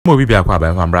Mo bi akwa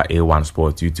ba famra A1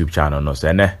 Sports YouTube channel no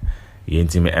se ne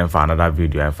yentimi emfa another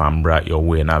video emfa your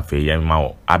way na fe yen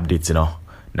ma update no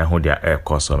na ho dia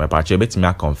course me pa che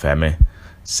betimi confirm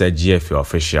se GFA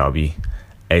official bi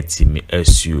etimi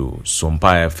SU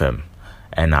Sompa FM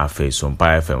and afa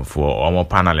Sompa FM for omo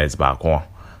panelists back one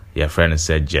your friend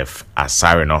said Jeff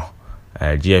Asare no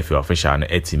GFA official no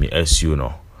etimi SU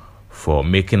no for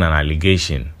making an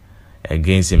allegation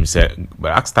against him say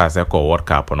Black Stars World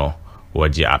Cup no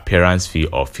was the appearance fee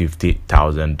of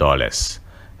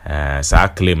 $50,000. So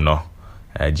claim no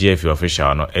GFA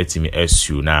official no etimi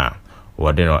SU na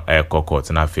wode no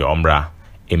court na fe omra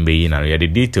embeyi na the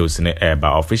details ne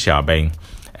ba official ben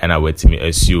and wetimi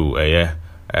SU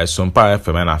Sompa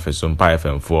FM na fe Sompa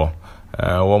FM for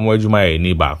one more juma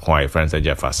ni ba kon friends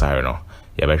Jeff Asare no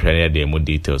ya be hwene de mu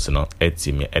details no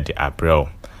etimi the April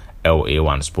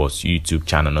A1 Sports YouTube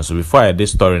channel no. So before I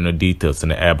this story no details in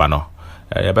the air no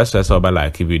your best friends over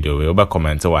like video we over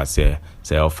comment what say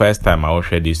your first time I will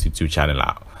share this YouTube channel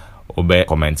out over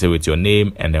comment with your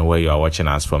name and then where you are watching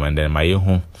us from, and then my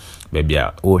home baby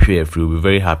will share free. We'll be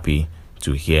very happy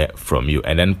to hear from you,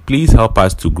 and then please help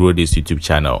us to grow this YouTube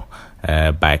channel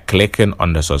by clicking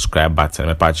on the subscribe button.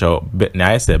 Me pacho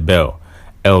na say bell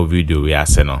video we are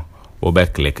seno over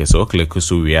click so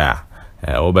we are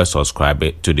over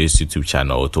subscribe to this YouTube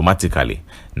channel automatically.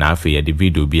 Now for the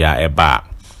video be a bar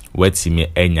wetimi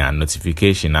enya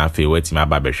notification na fe wetimi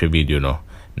ababehwe video no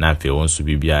na fe wonso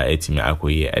bibia etimi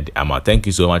akoye ama. Thank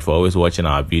you so much for always watching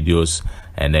our videos,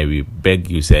 and then we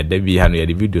beg you said that we have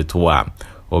the video to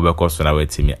over course na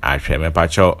wetimi ahwe me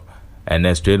pacho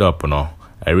and straight up no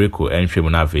eriko enhwem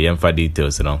na fe yemfa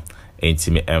details no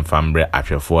entimi enfambre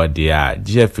ahwefo dia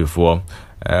GFA for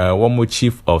one more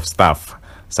chief of staff.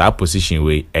 So position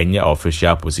we any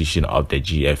official position of the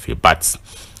GFA, but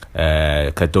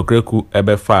Katokreku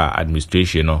Ebefa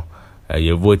administration no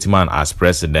you vote man as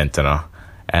president no,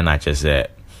 and I just say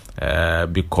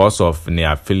because of the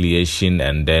affiliation,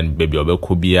 and then baby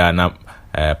obekubia na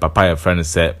papa your friend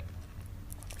said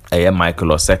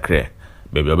Michael Osekre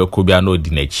baby obekubia no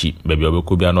dinechi baby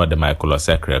obekubia no the Michael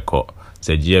Osekre ko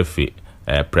say GFA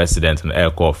president and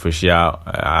official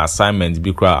assignment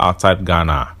be outside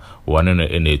Ghana. One no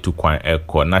in a two kwan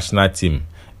echo national team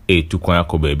a two kwan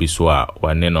ko baby so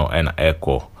one no and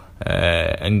echo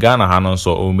in Ghana hanon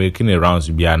so making the rounds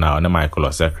be now on Michael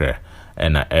Osekre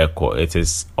and echo. It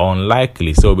is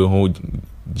unlikely so be who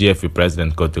GFA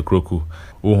president got the Kroku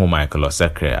who Michael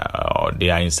Osekre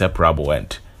they are inseparable,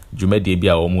 and Jumedi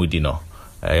bia omudi no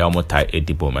omotai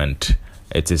edipment.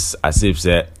 It is as if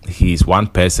say he is one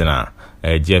person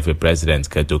GFA president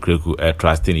Ketokreku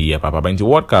trusting year papa banti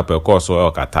World Cup of course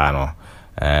or Katano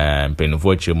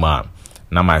Penufo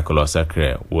na Michael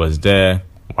Osekre was there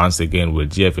once again with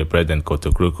GFA president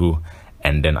Ketokreku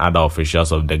and then other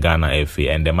officials of the Ghana FA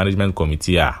and the management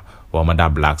committee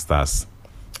Wamada Black Stars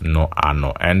no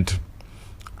ano. And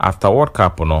after World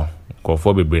Cup no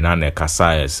Kofobi Brinane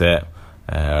Kasai say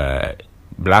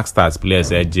Black Stars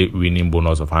players winning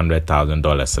bonus of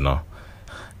 $100,000 no.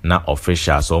 Na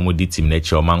officials omo di team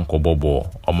nature omanko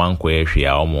bobo omanko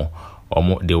ehwia omo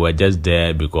they were just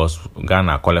there because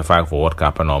Ghana qualified for World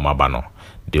Cup and omabano.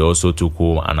 They also took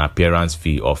home an appearance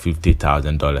fee of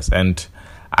 $50,000 and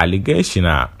allegation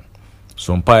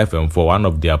Sompa FM for one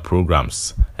of their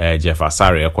programs Jeff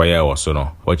Asare acquire also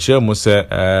no oche mu say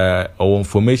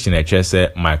information say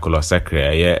Michael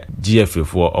Osekre GFA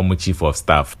for omo chief of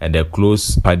staff and the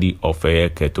close party of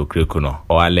Ketokreku no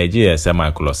or allege say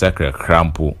Michael Osekre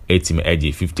crampo etimi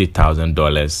eji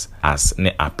 $50,000 as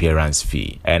ne appearance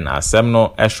fee, and asem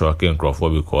no shocking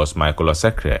crowd because Michael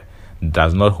Osekre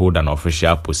does not hold an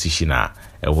official position at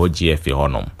GFA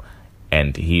honum,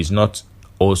 and he is not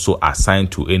also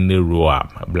assigned to any role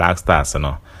Black Stars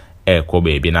no ko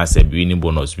baby na say winning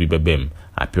bonus be bebem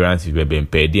appearance be bebem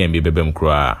per DM be bebem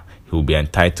kra he will be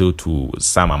entitled to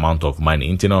some amount of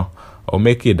money intino or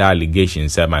make it that allegation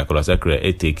say Michael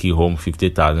Osekre take home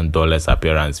 $50,000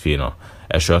 appearance fee no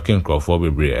a shocking crowd for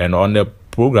be. And on the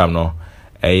program no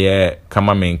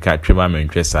kama menka trema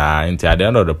mentresa into at the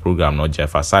end of the program no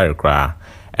Jeff Asare kra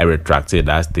retracted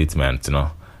that statement no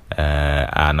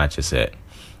and I just said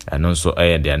and also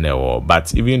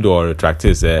but even though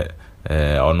retracted say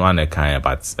on one kind,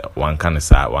 but one can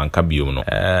say one can be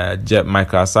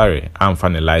Michael Asare I'm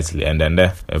funny lightly, and then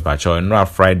there no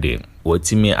Friday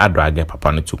what me adrage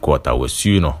papa no to court was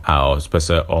you know our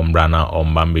special ombrana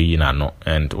ombambe yina no,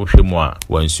 and ohwemwa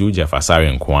wansu Jeff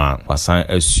Asare nkwa wasan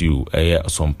SU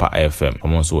Sompa FM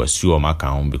almost was you on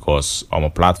account because on a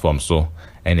platform so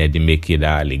and they make it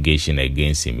that allegation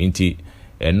against him inti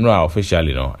and no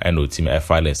officially no and no team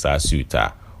file suit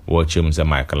watch him say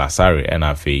Michael Asare and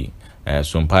afi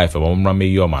Sompa FM omra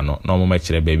me yoma no no mo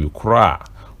kire baby kra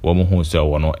wo mo hu say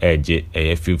wono eje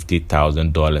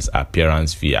 $50,000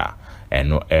 appearance fee and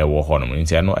no wo ho no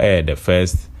nti no the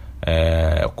first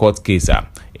court case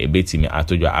e betimi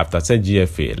atojo after say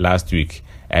GFA last week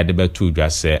Edebetu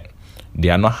just said they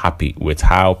are not happy with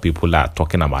how people are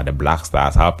talking about the Black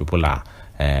Stars, how people are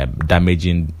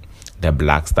damaging the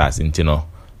Black Stars. You know,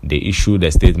 they issued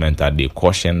a statement that they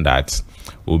caution that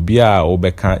Obia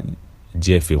Obeka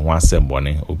GFA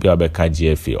Wansembone, Obia Obeka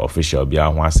GFA official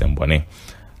Obia Wansembone,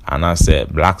 and I said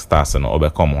Black Stars and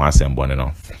Obecom Wansembone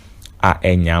no.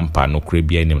 Enyampa no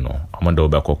kribia nim no. Amanda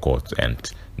Obeko court,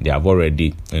 and they have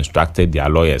already instructed their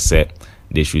lawyers said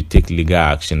they should take legal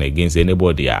action against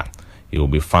anybody. He will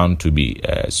be found to be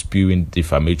spewing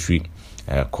defamatory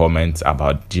comments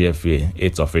about GFA,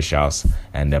 its officials,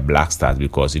 and the Black Stars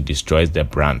because it destroys the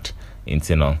brand.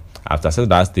 After such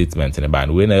that statement, in the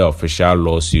band, when an official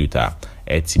lawsuit,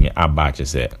 Etimi Abache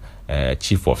said,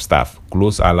 Chief of Staff,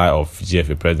 close ally of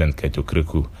GFA President Keto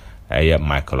Kriku,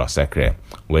 Michael Osakre,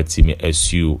 where Timi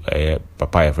SU,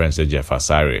 Papa friend Jeff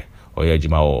Asare. Oya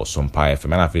jima o Sompa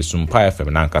FM na fe Sompa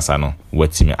FM na nkasa no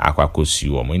watimi akwakosi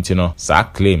o mo ntino sa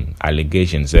claim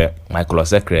allegation say Michael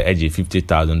Osakre eje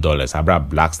 $50,000 abra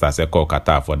Black Stars e call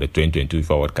Qatar for the 2022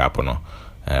 World Cup no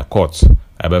court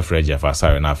ebe Fred Jeff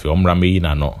Asare na fe omra meyi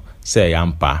na no say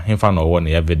yampa himfa no one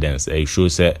evidence e show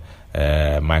say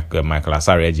Michael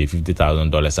Asare eje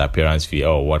 $50,000 appearance fee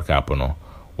or World Cup no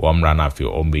omra na fe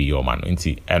ombeyi o man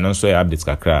nti eno so ya update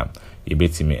kakra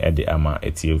ibetimi ede ama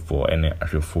etifo ene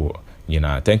ahwefo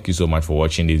nyina. Thank you so much for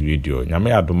watching this video.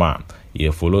 Nyame adoma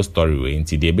ye follow story we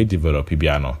nti de be develop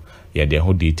bia no ye de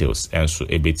ho details enso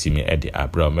ebetimi ede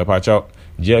abra mepacha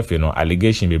GFA no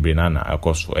allegation bebre na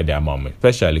akoso ede ama me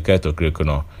especially Keto Kreko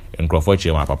no nkrofo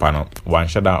chema papa no wan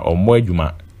shada omo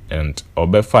adwuma and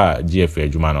obefa GFA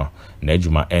adwuma no na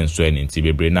adwuma enso ene nti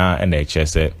bebre na na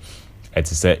echese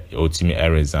etise otimi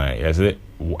resign yes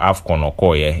AFCON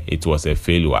Okoye, it was a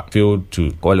failure. Failed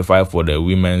to qualify for the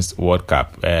Women's World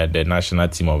Cup. The national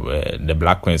team of the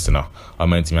Black Queens, no, I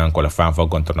meant to qualify for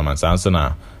tournaments.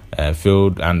 And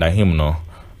failed under him, no.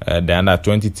 The under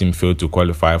 20 team failed to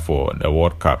qualify for the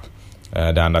World Cup.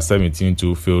 The under 17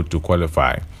 too failed to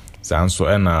qualify. So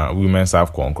women's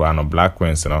AFCON, no Black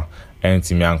Queens, no, and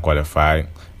team qualify.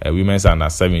 Women's under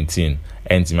 17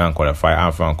 and team qualify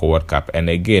AFCON World Cup. And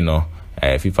again, no.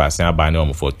 FIFA sent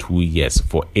ban for 2 years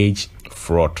for age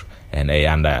fraud and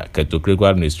under Keto Kreko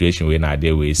administration we na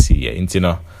dey we see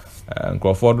intino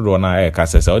Crawford do na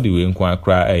kase say all the way nkwa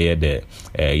kra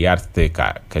the yard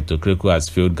taker Keto Kreko has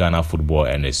failed Ghana football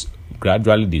and is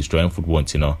gradually destroying football.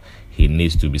 He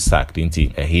needs to be sacked.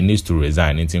 He needs to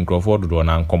resign. Crawford do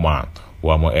na come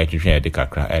one more attrition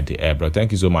kakra at the air. Bro,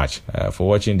 thank you so much for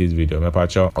watching this video.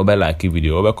 Like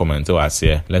video, comment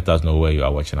let us know where you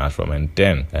are watching us from, and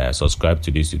then subscribe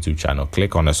to this YouTube channel.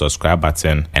 Click on the subscribe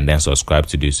button and then subscribe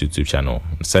to this YouTube channel.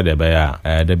 Said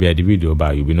the video,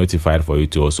 but you'll be notified for you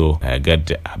to also get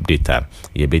the update.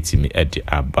 You bet me at the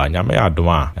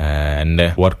and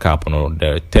the World Cup,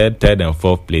 the third and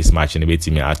fourth place match in the bet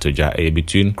me atoja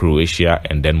between Croatia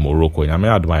and then Morocco. I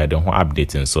don't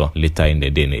updating so later in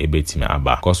the day. Bet me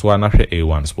because one after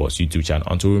A1 Sports YouTube channel.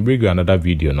 Until we bring you another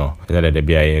video, no, that the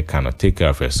BIA cannot take care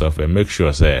of yourself and make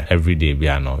sure say every day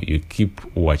you keep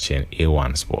watching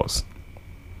A1 Sports.